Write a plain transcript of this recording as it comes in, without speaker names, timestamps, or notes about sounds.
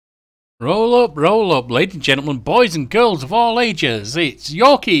Roll up, ladies and gentlemen, boys and girls of all ages. It's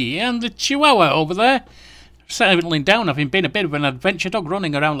Yorkie and the Chihuahua over there, settling down, having been a bit of an adventure dog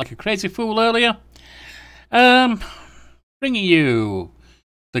running around like a crazy fool earlier. Bringing you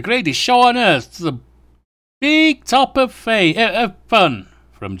the greatest show on earth, the big top of fun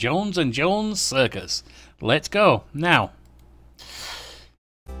from Jones and Jones Circus. Let's go now.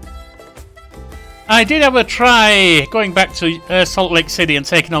 I did have a try going back to Salt Lake City and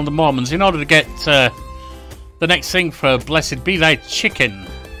taking on the Mormons in order to get the next thing for Blessed Be Thy Chicken.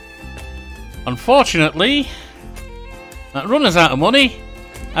 Unfortunately, that run us out of money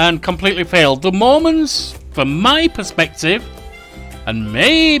and completely failed. The Mormons, from my perspective, and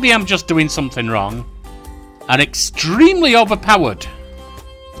maybe I'm just doing something wrong, are extremely overpowered,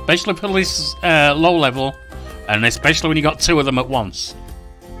 especially for this low level, and especially when you got two of them at once.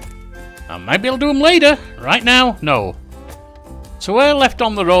 I might be able to do them later. Right now, no. So we're left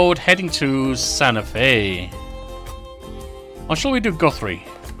on the road heading to Santa Fe. Or shall we do Guthrie?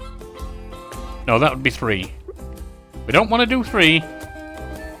 No, that would be 3. We don't want to do 3.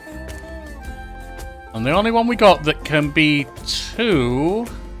 And the only one we got that can be 2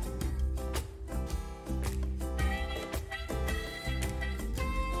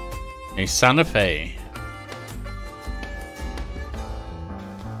 is Santa Fe.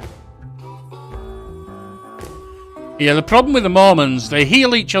 Yeah, the problem with the Mormons, they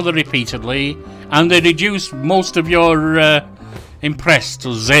heal each other repeatedly, and they reduce most of your impress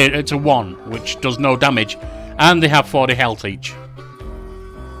to 1, which does no damage, and they have 40 health each.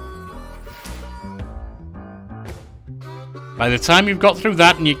 By the time you've got through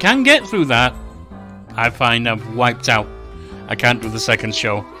that, and you can get through that, I find I've wiped out. I can't do the second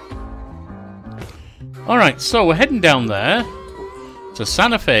show. Alright, so we're heading down there to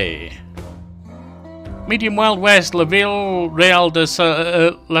Santa Fe. Medium Wild West, La Ville Real de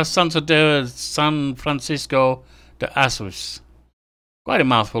La Santa de San Francisco de Asus. Quite a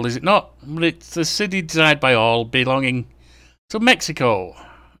mouthful, is it not? But it's a city designed by all, belonging to Mexico.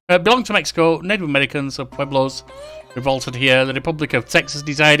 Belong to Mexico, Native Americans or Pueblos revolted here. The Republic of Texas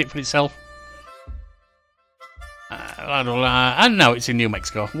desired it for itself. And now it's in New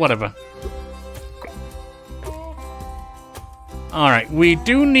Mexico. Whatever. Alright, we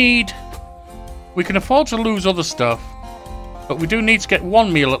do need... We can afford to lose other stuff, but we do need to get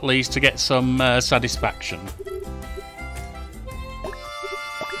 1 meal at least to get some satisfaction.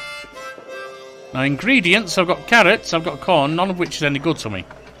 Now, ingredients, I've got carrots, I've got corn, none of which is any good to me.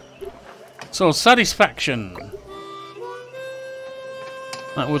 So, satisfaction.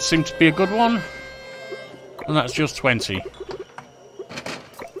 That would seem to be a good one. And that's just 20.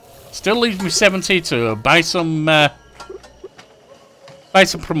 Still leaves me 70 to buy some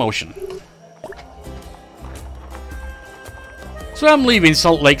promotion. So I'm leaving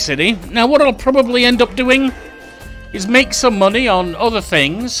Salt Lake City. Now what I'll probably end up doing is make some money on other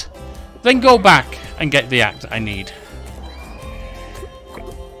things, then go back and get the act I need.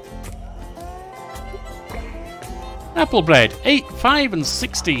 Apple bread, 8, 5 and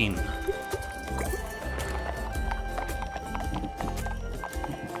 16.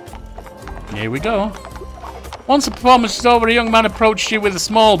 Here we go. Once the performance is over, a young man approached you with a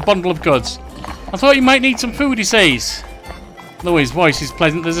small bundle of goods. I thought you might need some food, he says. Though his voice is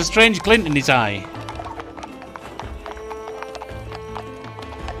pleasant, there's a strange glint in his eye.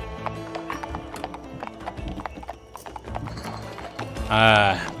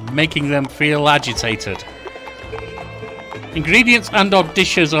 Making them feel agitated. Ingredients and or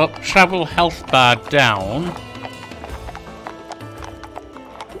dishes up, travel health bar down.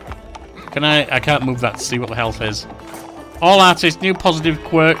 I can't move that to see what the health is. All artists, new positive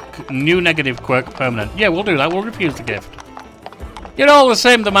quirk, new negative quirk, permanent. Yeah, we'll do that, we'll refuse the gift. You're all the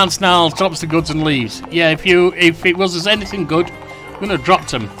same, the man snarls, drops the goods and leaves. Yeah, if it was anything good, I would have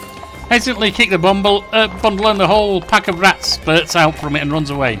dropped him. Hesitantly kick the bundle and the whole pack of rats spurts out from it and runs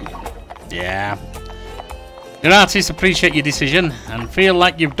away. Yeah. Your artists appreciate your decision and feel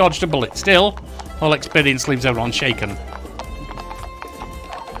like you've dodged a bullet. Still, all experience leaves everyone shaken.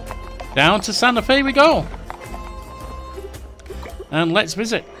 Down to Santa Fe we go. And let's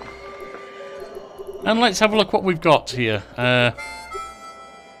visit. And let's have a look what we've got here.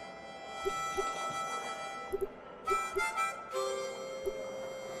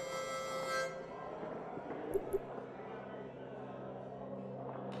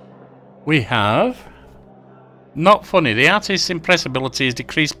 We have... Not funny. The artist's impressibility is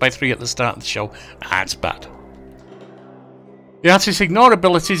decreased by 3 at the start of the show. That's bad. The artist's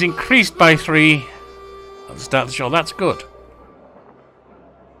ignorability is increased by 3 at the start of the show. That's good.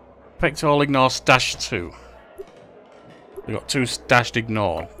 Effect all ignore stash 2. We've got 2 stashed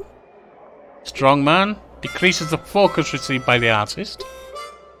ignore. Strongman decreases the focus received by the artist.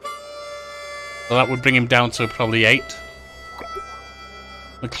 So that would bring him down to probably 8.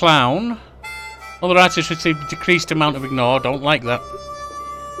 The clown. Other artists receive a decreased amount of ignore. Don't like that.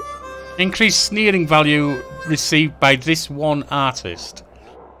 Increased sneering value received by this one artist.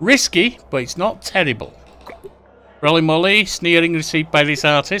 Risky, but it's not terrible. Rolly Molly, sneering received by this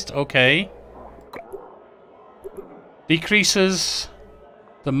artist. Okay. Decreases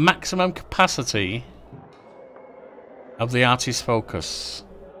the maximum capacity of the artist's focus.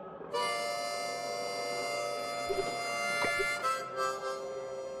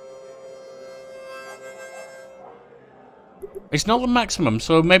 It's not the maximum,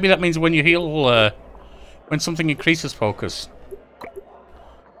 so maybe that means when you heal, when something increases focus.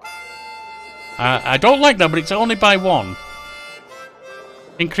 I don't like that, but it's only by 1.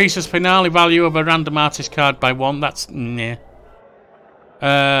 Increases finale value of a random artist card by 1. That's nah.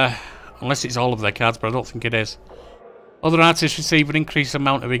 Unless it's all of their cards, but I don't think it is. Other artists receive an increased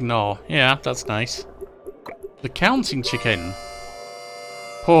amount of ignore. Yeah, that's nice. The counting chicken.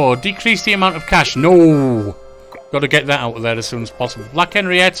 Poor. Decrease the amount of cash. No! Got to get that out of there as soon as possible. Black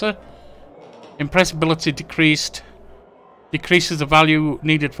Henrietta. Impressibility decreased. Decreases the value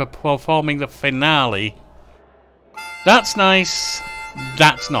needed for performing the finale. That's nice.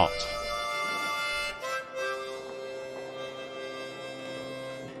 That's not.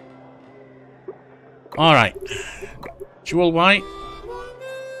 Alright. Jewel White.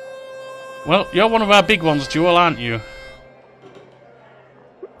 Well, you're one of our big ones, Jewel, aren't you?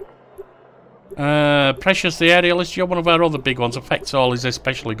 Precious the Aerialist, you're one of our other big ones. Affects all is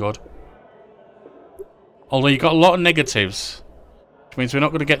especially good. Although you've got a lot of negatives. Which means we're not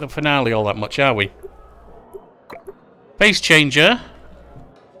going to get the finale all that much, are we? Face Changer.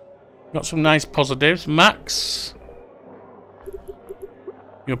 Got some nice positives. Max.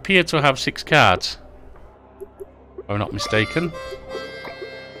 You appear to have 6 cards. If I'm not mistaken.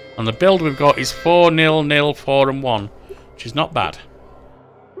 And the build we've got is 4-0-0, 4 and 1. Which is not bad.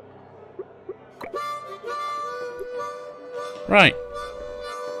 Right.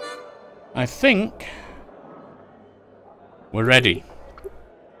 I think we're ready.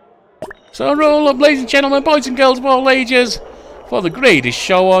 So roll up, ladies and gentlemen, boys and girls of all ages, for the greatest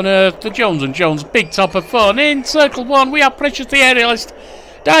show on earth, the Jones and Jones Big Top of Fun. In Circle 1, we have Precious the Aerialist,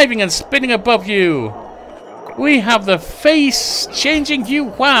 diving and spinning above you. We have the face-changing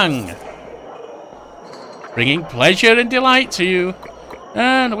Yu Huang, bringing pleasure and delight to you.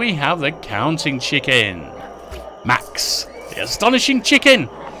 And we have the counting chicken, Max, the astonishing chicken,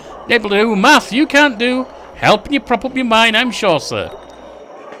 able to do math you can't do, helping you prop up your mind, I'm sure, sir.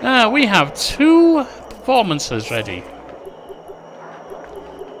 We have 2 performances ready.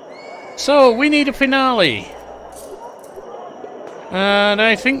 So, we need a finale. And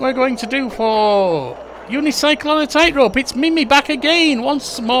I think we're going to do for Unicycle on a Tightrope. It's Mimi back again,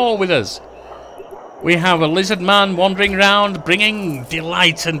 once more with us. We have a lizard man wandering around, bringing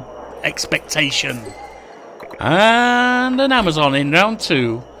delight and expectation. And an Amazon in round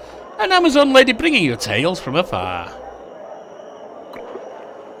 2. An Amazon lady bringing you tales from afar.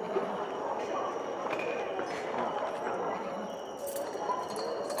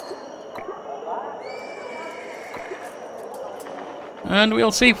 And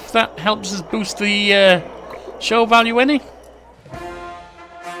we'll see if that helps us boost the show value any.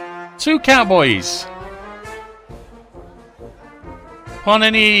 2 cowboys. Upon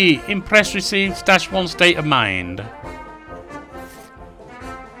any impress received, stash 1 state of mind.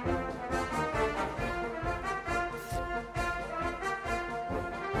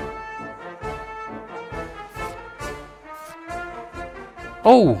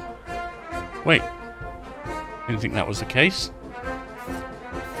 Oh! Wait. Didn't think that was the case.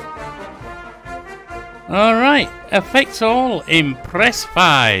 Alright, affects all, impress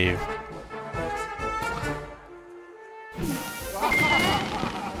 5.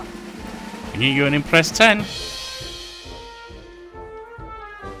 Can you go and impress 10?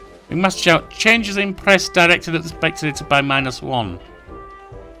 We must shout, changes impress directed at the spectator by -1.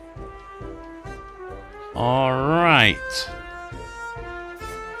 Alright.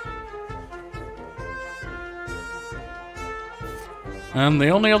 And the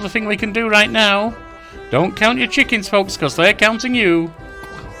only other thing we can do right now, don't count your chickens, folks, because they're counting you.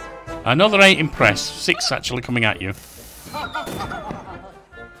 Another 8 impress. 6 actually coming at you.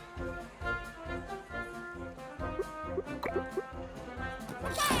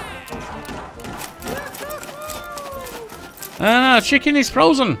 Chicken is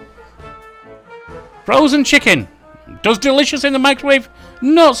frozen. Frozen chicken. Does delicious in the microwave,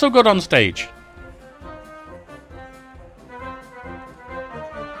 not so good on stage.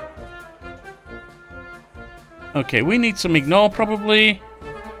 Okay, we need some ignore probably.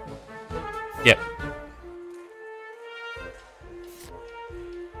 Yep.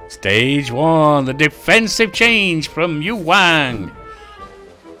 Stage 1, the defensive change from Yu Wang.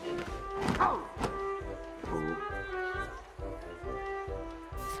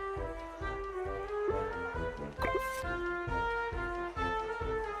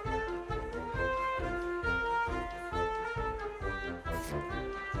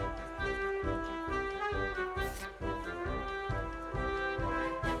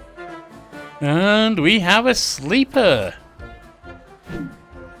 And we have a sleeper.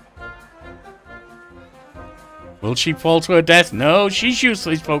 Will she fall to her death? No, she's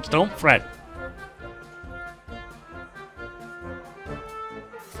useless, folks. Don't fret.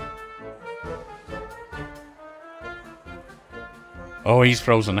 Oh, he's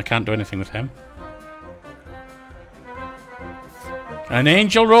frozen. I can't do anything with him. An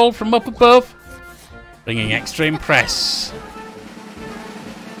angel roll from up above, bringing extra impress.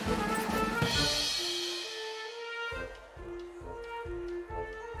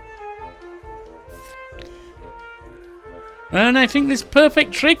 And I think this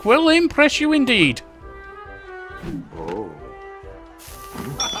perfect trick will impress you indeed. Oh.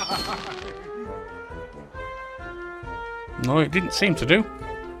 No, it didn't seem to do.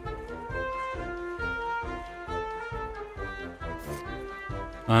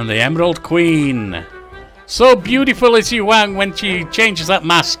 And the Emerald Queen. So beautiful is Yu Wang when she changes that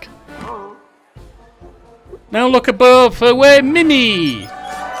mask. Now look above where Mimi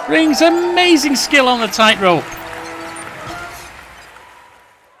brings amazing skill on the tightrope.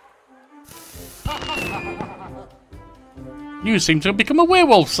 You seem to have become a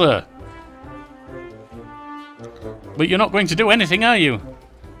werewolf, sir. But you're not going to do anything, are you?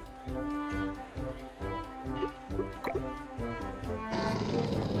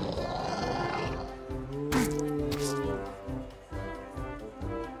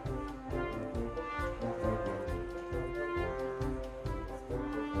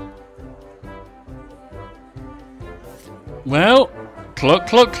 Well, cluck,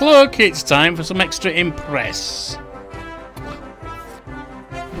 cluck, cluck. It's time for some extra impress.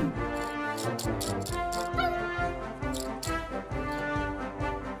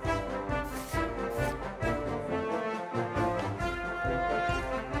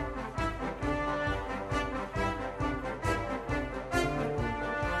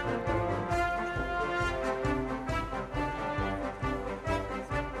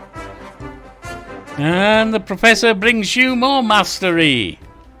 And the professor brings you more mastery.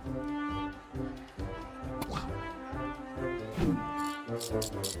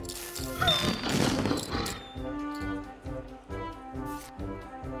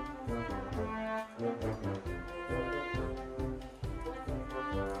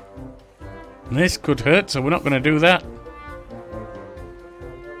 This could hurt, so we're not going to do that.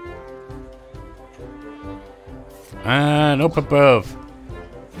 And up above.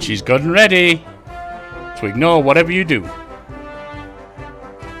 She's good and ready to ignore whatever you do.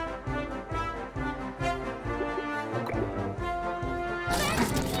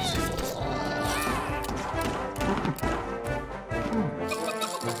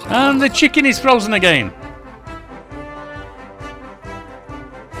 And the chicken is frozen again.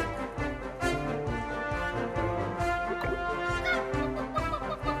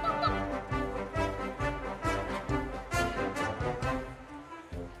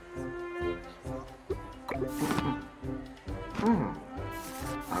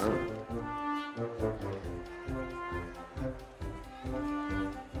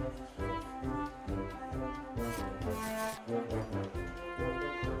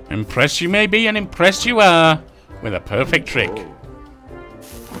 Impressed you may be, and impressed you are, with a perfect trick.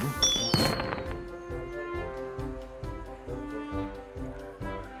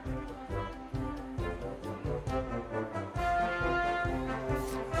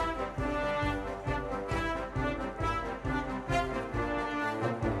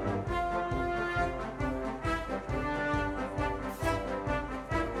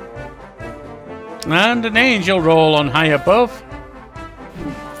 And an angel roll on high above.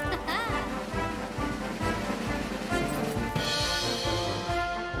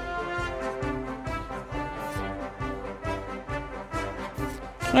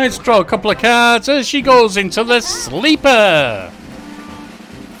 Let's draw a couple of cards as she goes into the sleeper.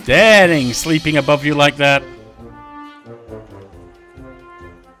 Daring sleeping above you like that.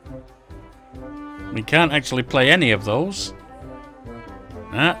 We can't actually play any of those.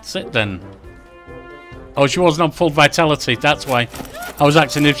 That's it then. Oh, she wasn't on full vitality, that's why. I was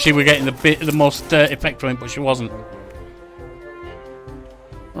asking if she were getting the most effect from it, but she wasn't.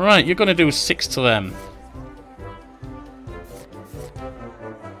 Right, you're going to do 6 to them.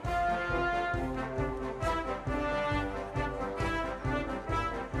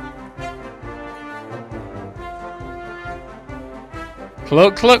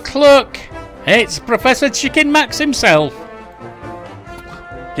 Cluck, cluck, cluck! It's Professor Chicken Max himself!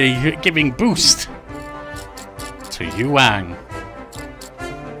 Giving boost to Yuang.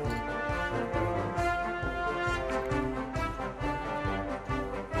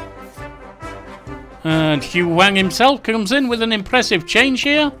 And Hugh Wang himself comes in with an impressive change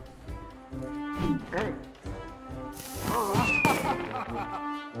here.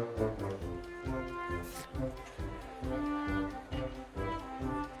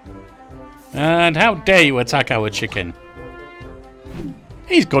 And how dare you attack our chicken?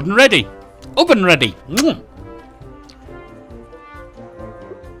 He's good and ready. Oven ready. Mm.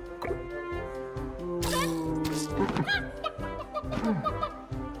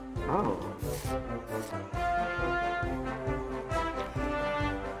 Oh.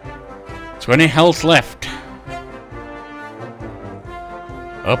 20 health left.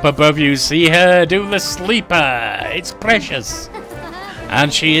 Up above you, see her do the sleeper. It's precious.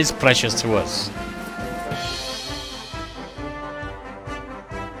 And she is precious to us.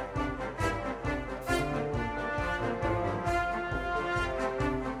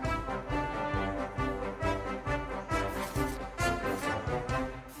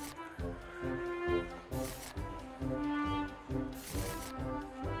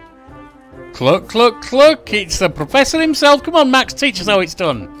 Cluck, cluck, cluck! It's the professor himself. Come on, Max, teach us how it's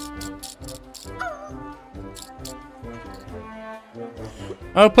done.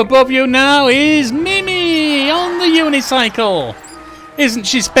 Up above you now is Mimi on the unicycle. Isn't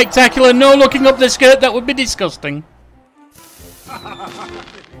she spectacular? No looking up the skirt, that would be disgusting.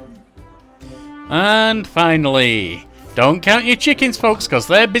 And finally, don't count your chickens, folks, because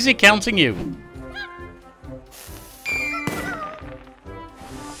they're busy counting you.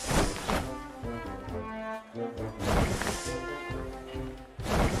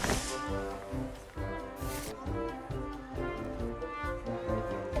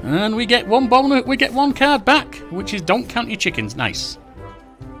 And we get one bonus, we get one card back, which is don't count your chickens. Nice.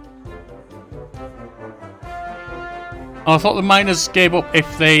 Oh, I thought the miners gave up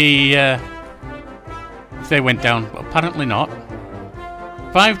if they went down, but apparently not.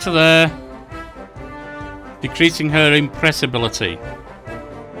 5 to there, decreasing her impressibility.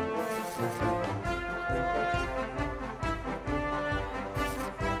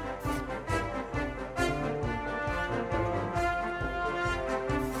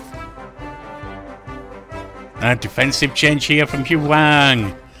 A defensive change here from Hugh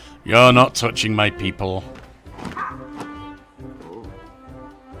Wang. You're not touching my people.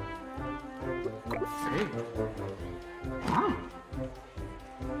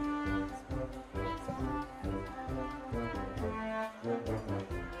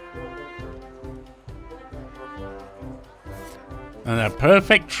 And a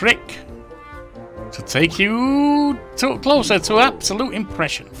perfect trick to take you closer to absolute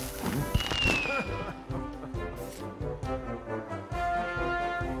impression.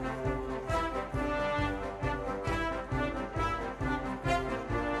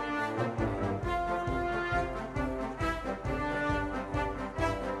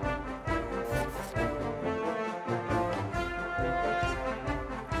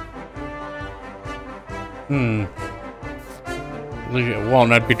 Leave it at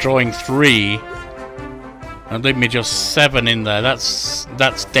 1, I'd be drawing 3. And leave me just 7 in there. That's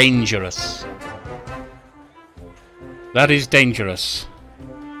dangerous. That is dangerous.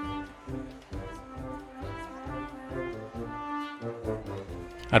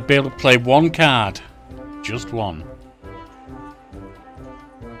 I'd be able to play 1 card. Just 1.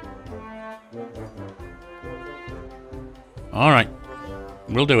 Alright.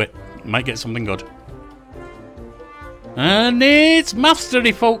 We'll do it. Might get something good. And it's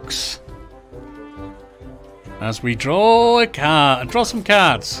mastery, folks. As we draw a card, draw some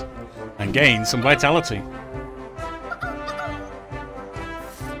cards, and gain some vitality.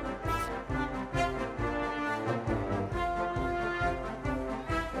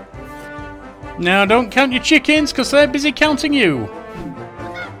 Now, don't count your chickens, because they're busy counting you.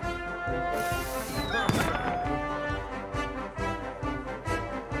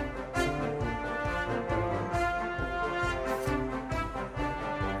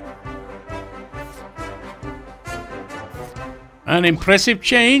 An impressive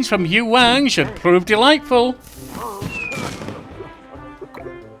change from Hugh Wang should prove delightful.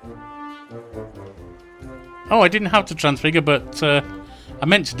 Oh, I didn't have to transfigure, but I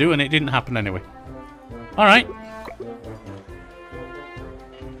meant to do, and it didn't happen anyway. Alright.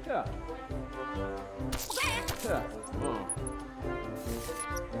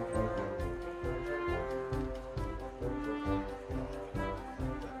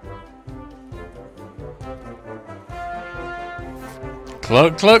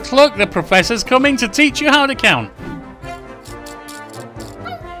 Look, look, look! The professor's coming to teach you how to count.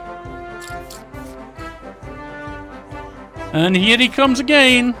 And here he comes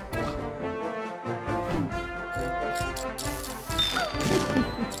again.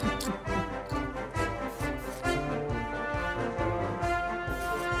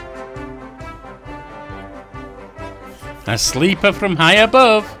 A sleeper from high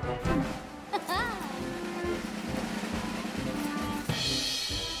above.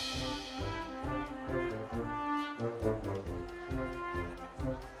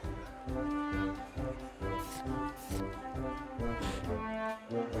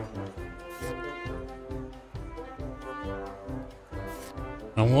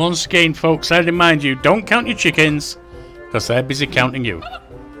 And once again, folks, I remind you, don't count your chickens, because they're busy counting you.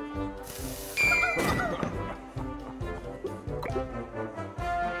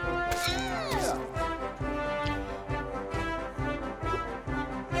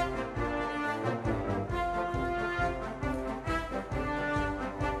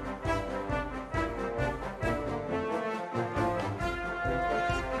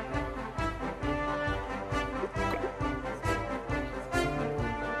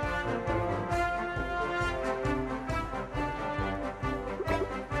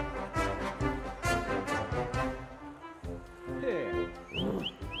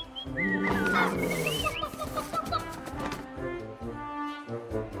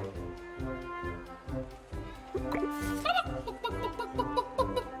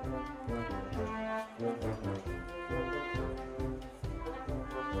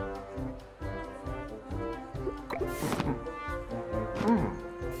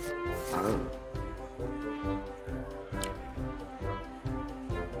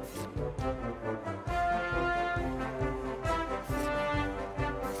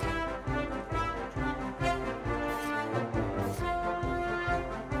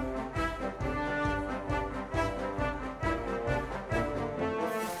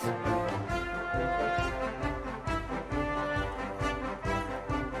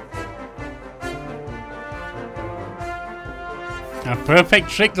 A perfect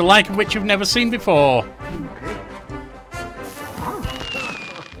trick, the like of which you've never seen before.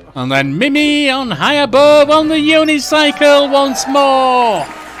 And then Mimi on high above on the unicycle once more.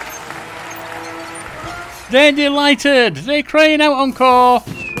 They're delighted. They're crying out encore.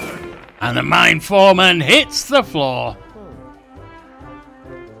 And the mine foreman hits the floor.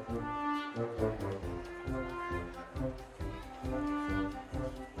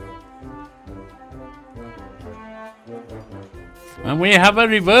 And we have a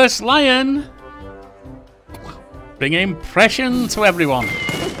reverse lion. Bring impression to everyone.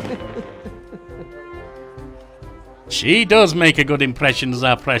 She does make a good impression as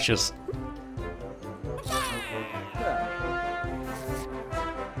our precious.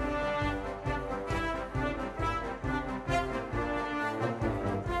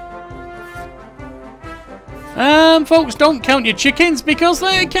 Folks, don't count your chickens because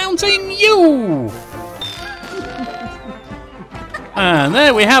they're counting you. And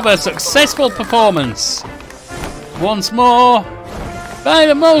there we have a successful performance. Once more, by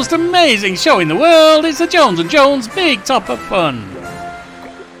the most amazing show in the world, it's the Jones & Jones Big Top of Fun.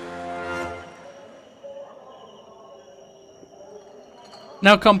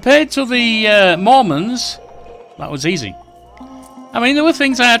 Now, compared to the Mormons, that was easy. I mean, there were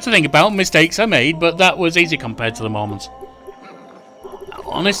things I had to think about, mistakes I made, but that was easy compared to the Mormons.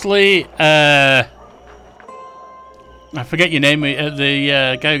 Honestly, I forget your name,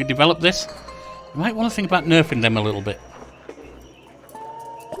 the guy who developed this. You might want to think about nerfing them a little bit.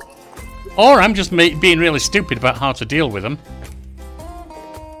 Or I'm just being really stupid about how to deal with them.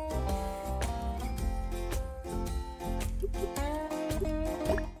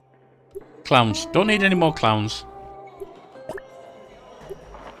 Clowns. Don't need any more clowns.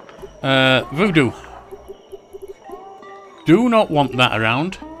 Voodoo. Do not want that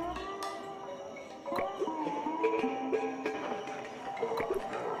around.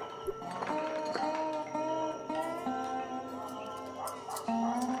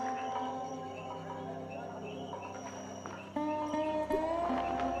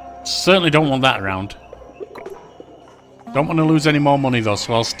 Certainly don't want that around. Don't want to lose any more money though,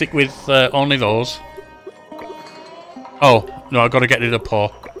 so I'll stick with only those. Oh, no, I've got to get rid of Paw.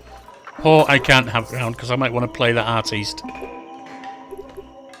 Paw I can't have around because I might want to play the artiste.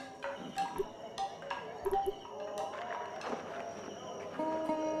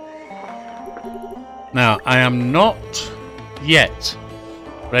 Now, I am not yet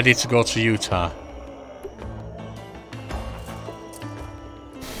ready to go to Utah.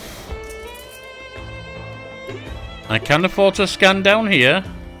 I can afford to scan down here.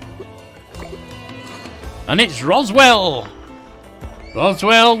 And it's Roswell!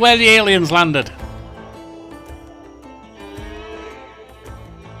 Roswell, where the aliens landed.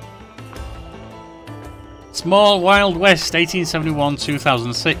 Small Wild West,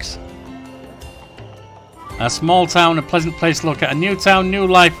 1871-2006. A small town, a pleasant place to look at. A new town, new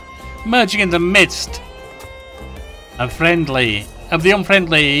life, merging in the midst of the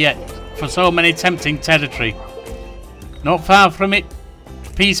unfriendly, yet for so many tempting territory. Not far from it,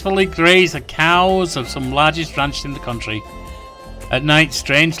 peacefully graze the cows of some largest ranch in the country. At night,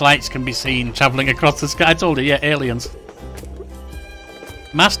 strange lights can be seen travelling across the sky. I told you, yeah, aliens.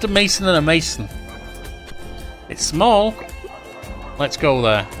 Master Mason and a Mason. It's small. Let's go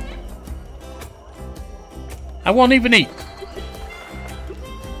there. I won't even eat.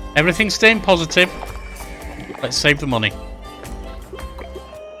 Everything's staying positive. Let's save the money.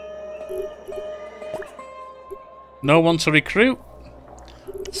 No one to recruit.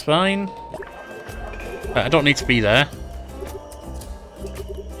 It's fine. I don't need to be there.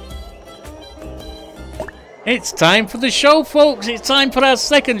 It's time for the show, folks. It's time for our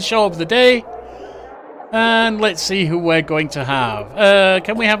second show of the day. And let's see who we're going to have.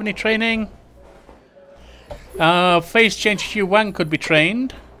 Can we have any training? Face change Hugh Wang could be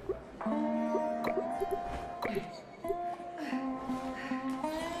trained.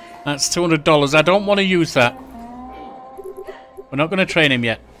 That's $200. I don't want to use that. We're not going to train him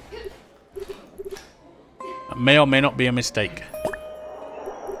yet. That may or may not be a mistake.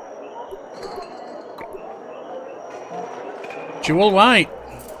 Jewel White.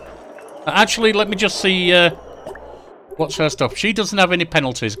 Actually, let me just see what's her stuff. She doesn't have any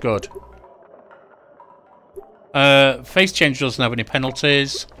penalties. Good. Face change doesn't have any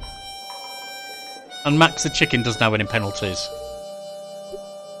penalties. And Max the chicken doesn't have any penalties.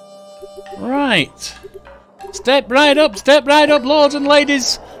 Right. Step right up, lords and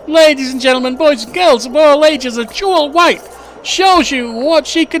ladies. Ladies and gentlemen, boys and girls of all ages, a Jewel White shows you what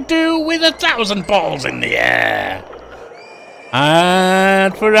she could do with 1,000 balls in the air.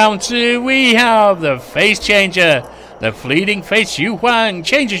 And for round 2, we have the face changer. The fleeting face Yu Huang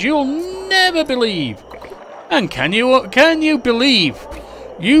changes you'll never believe. And can you believe?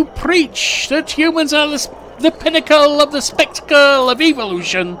 You preach that humans are the pinnacle of the spectacle of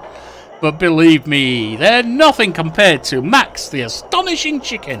evolution. But believe me, they're nothing compared to Max the astonishing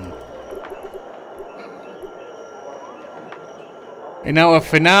chicken. In our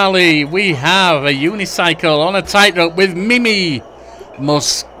finale, we have a unicycle on a tightrope with Mimi.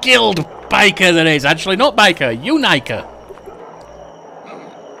 Most skilled biker there is. Actually, not biker, uniker.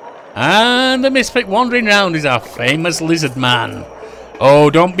 And the misfit wandering round is our famous lizard man. Oh,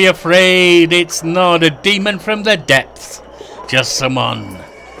 don't be afraid. It's not a demon from the depths. Just someone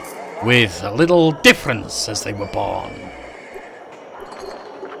with a little difference as they were born.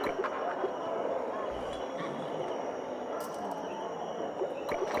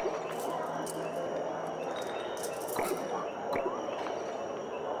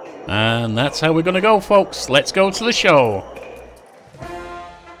 And that's how we're going to go, folks. Let's go to the show.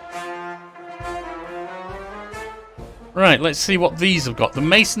 Right, let's see what these have got. The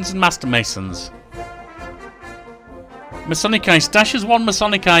Masons and Master Masons. Masonic Eye. Stashes 1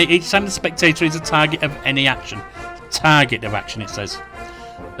 Masonic Eye each time the spectator is a target of any action. Target of action, it says.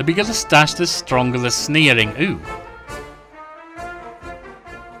 The bigger the stash, the stronger the sneering. Ooh.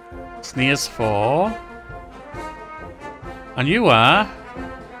 Sneers 4. And you are...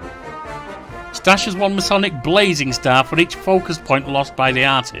 Stashes 1 Masonic Blazing Star for each focus point lost by the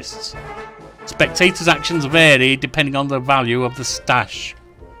artists. Spectators' actions vary depending on the value of the stash.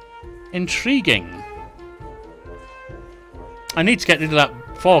 Intriguing. I need to get rid of that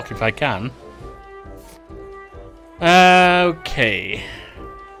fork if I can. Okay.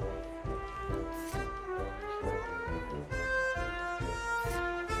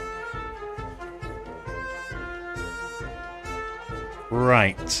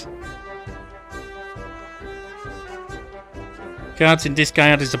 Right. Cards in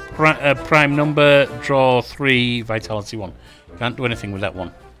discard is a prime number. Draw 3, vitality 1. Can't do anything with that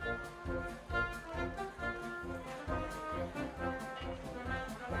one.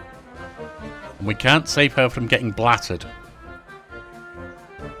 And we can't save her from getting blattered.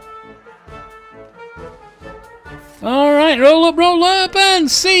 Alright, roll up,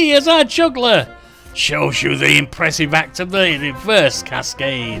 and see as our juggler shows you the impressive act of the reverse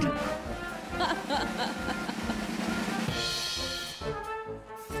cascade.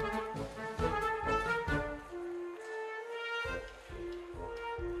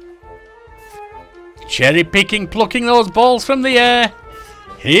 Cherry picking, plucking those balls from the air.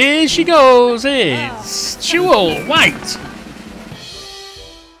 Here she goes, it's Jewel White.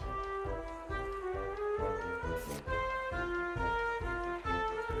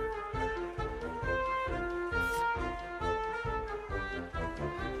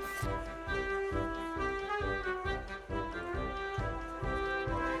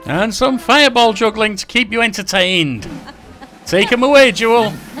 And some fireball juggling to keep you entertained. Take 'em away,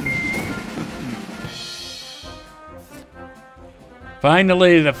 Jewel.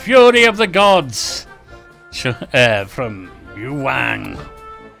 Finally, the fury of the gods from Yu Wang.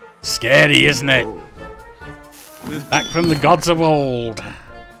 Scary, isn't it? Back from the gods of old.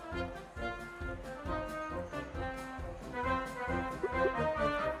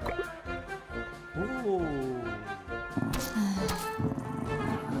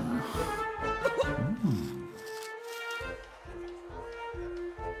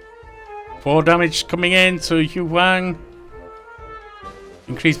 Four damage coming in to Yu Wang.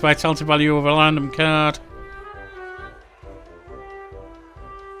 Increased vitality value of a random card.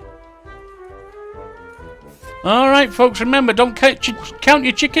 Alright folks, remember, don't count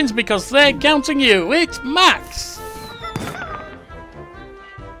your chickens because they're counting you. It's Max!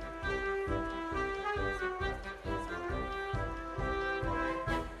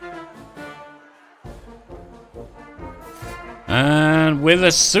 And with a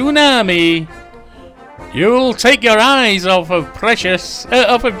tsunami, you'll take your eyes off of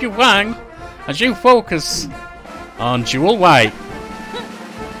off of Yu Wang as you focus on Jewel White.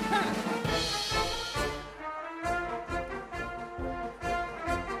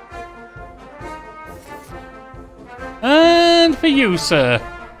 And for you, sir.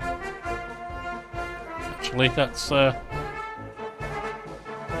 Actually, that's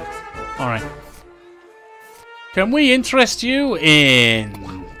alright. Can we interest you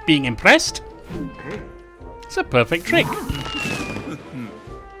in being impressed? It's a perfect trick.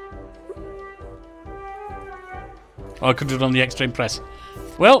 Oh, I could do it on the extra impress.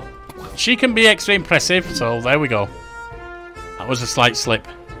 Well, she can be extra impressive, so there we go. That was a slight slip.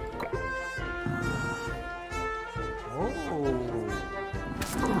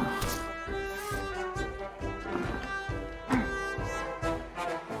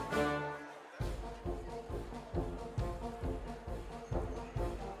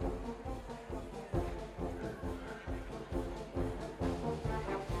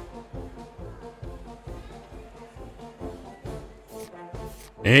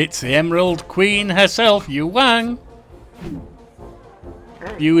 It's the Emerald Queen herself, Yu Wang.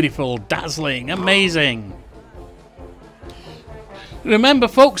 Beautiful, dazzling, amazing. Remember,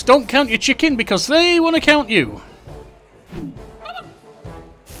 folks, don't count your chicken because they want to count you.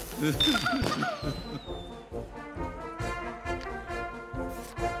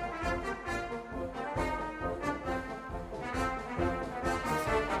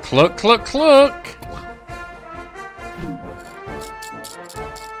 Cluck, cluck, cluck.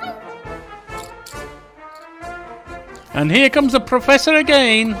 And here comes the professor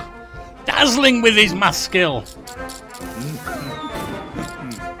again, dazzling with his math skill.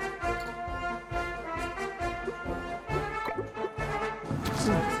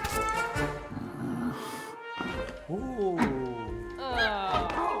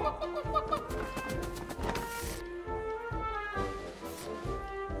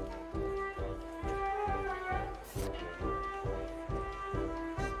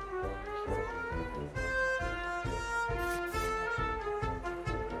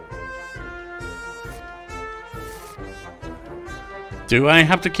 Do I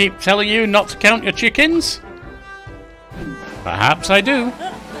have to keep telling you not to count your chickens? Perhaps I do.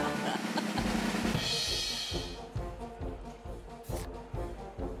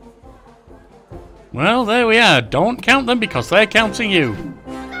 Well, there we are. Don't count them because they're counting you.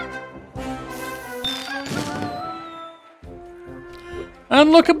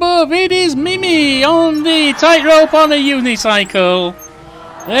 And look above, it is Mimi on the tightrope on a unicycle.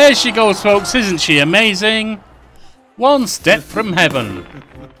 There she goes, folks. Isn't she amazing? One step from heaven.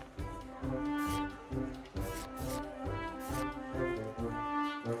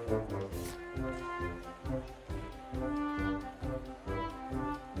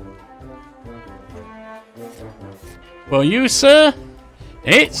 For you, sir,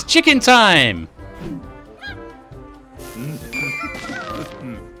 it's chicken time.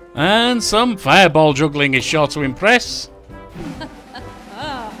 And some fireball juggling is sure to impress.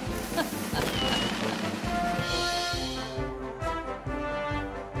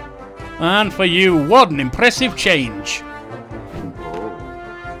 And for you, what an impressive change.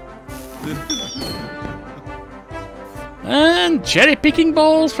 And cherry picking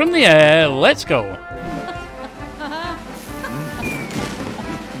balls from the air. Let's go.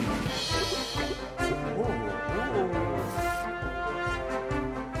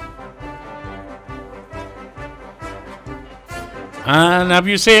 And have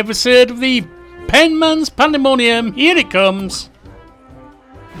you ever heard of the Penman's Pandemonium? Here it comes.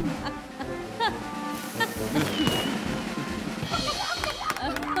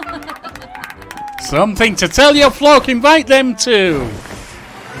 Something to tell your flock, invite them to.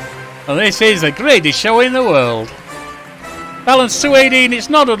 Well, this is the greatest show in the world. Balance 218, it's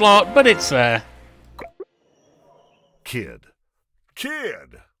not a lot, but it's there. Kid.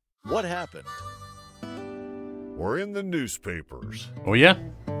 What happened? We're in the newspapers. Oh yeah?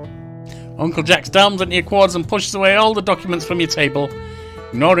 Uncle Jack storms into your quarters and pushes away all the documents from your table,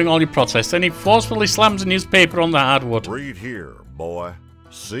 ignoring all your protests. Then he forcefully slams a newspaper on the hardwood. Read here, boy.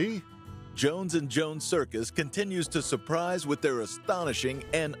 See? Jones & Jones Circus continues to surprise with their astonishing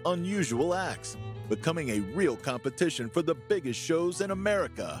and unusual acts, becoming a real competition for the biggest shows in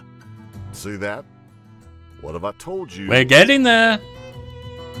America. See that? What have I told you? We're getting there.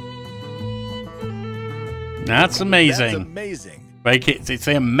 That's amazing. That's amazing. Like it's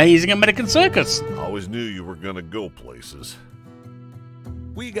the amazing American circus. I always knew you were gonna go places.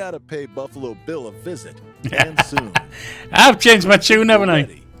 We gotta pay Buffalo Bill a visit, and soon. I've changed my tune, haven't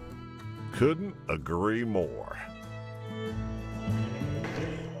I? Couldn't agree more.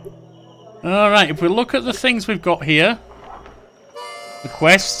 Alright, if we look at the things we've got here. The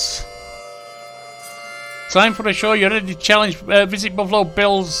quests. Time for a show. You're ready to challenge. Visit Buffalo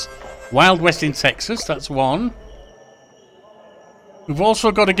Bill's Wild West in Texas. That's one. We've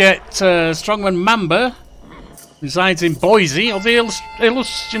also got to get Strongman Mamba. Resides in Boise. Or the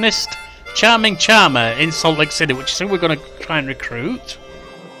illusionist Charming Charmer in Salt Lake City. Which is who we're going to try and recruit.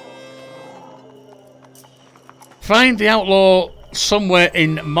 Find the outlaw somewhere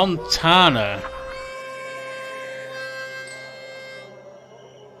in Montana.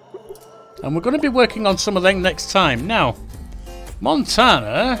 And we're going to be working on some of them next time. Now,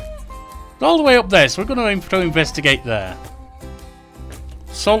 Montana, all the way up there, so we're going to investigate there.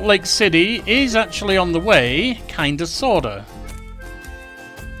 Salt Lake City is actually on the way, kinda, sorta.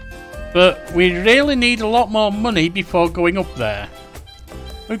 But we really need a lot more money before going up there.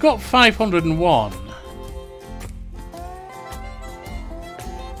 We've got 501.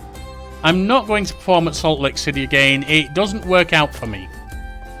 I'm not going to perform at Salt Lake City again. It doesn't work out for me.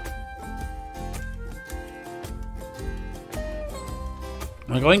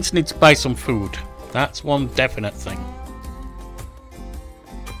 We're going to need to buy some food. That's one definite thing.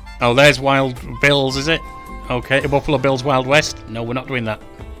 Oh, there's Wild Bill's, is it? Okay, Buffalo Bill's Wild West. No, we're not doing that.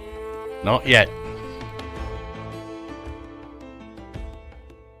 Not yet.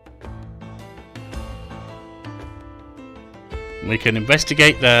 We can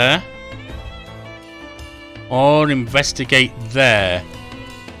investigate there. Or investigate there.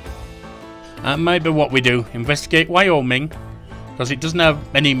 That might be what we do. Investigate Wyoming. Because it doesn't have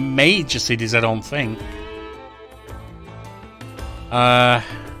any major cities, I don't think.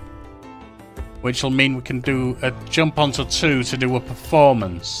 Which will mean we can do a jump onto 2 to do a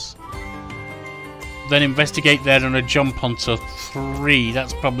performance. Then investigate there and a jump onto 3.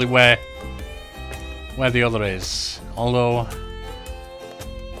 That's probably where the other is. Although...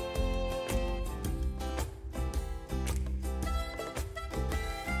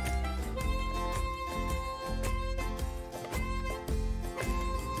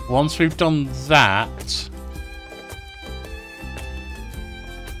 once we've done that,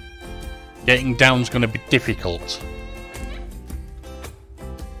 getting down's going to be difficult.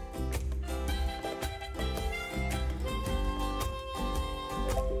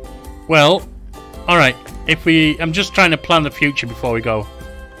 Well, alright, I'm just trying to plan the future before we go.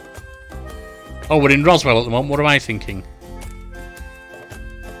 Oh, we're in Roswell at the moment, what am I thinking?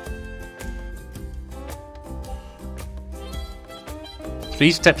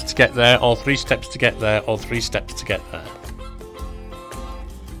 Three steps to get there, or 3 steps to get there, or 3 steps to get there.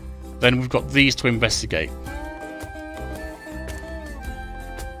 Then we've got these to investigate.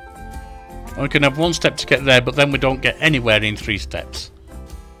 We can have 1 step to get there, but then we don't get anywhere in 3 steps.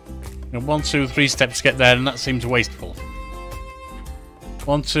 1, 2, 3 steps to get there, and that seems wasteful.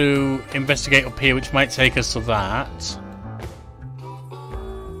 1 to investigate up here, which might take us to that.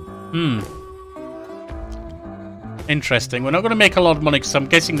 Interesting. We're not going to make a lot of money because I'm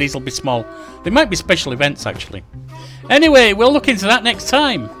guessing these will be small. They might be special events, actually. Anyway, we'll look into that next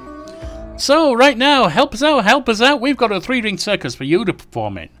time. So, right now, help us out, help us out. We've got a 3-ring circus for you to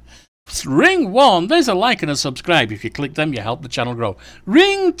perform in. Ring 1, there's a like and a subscribe. If you click them, you help the channel grow.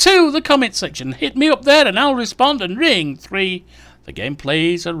 Ring 2, the comment section. Hit me up there and I'll respond. And ring 3, the game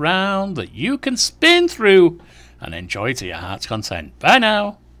plays around that you can spin through and enjoy to your heart's content. Bye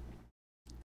now.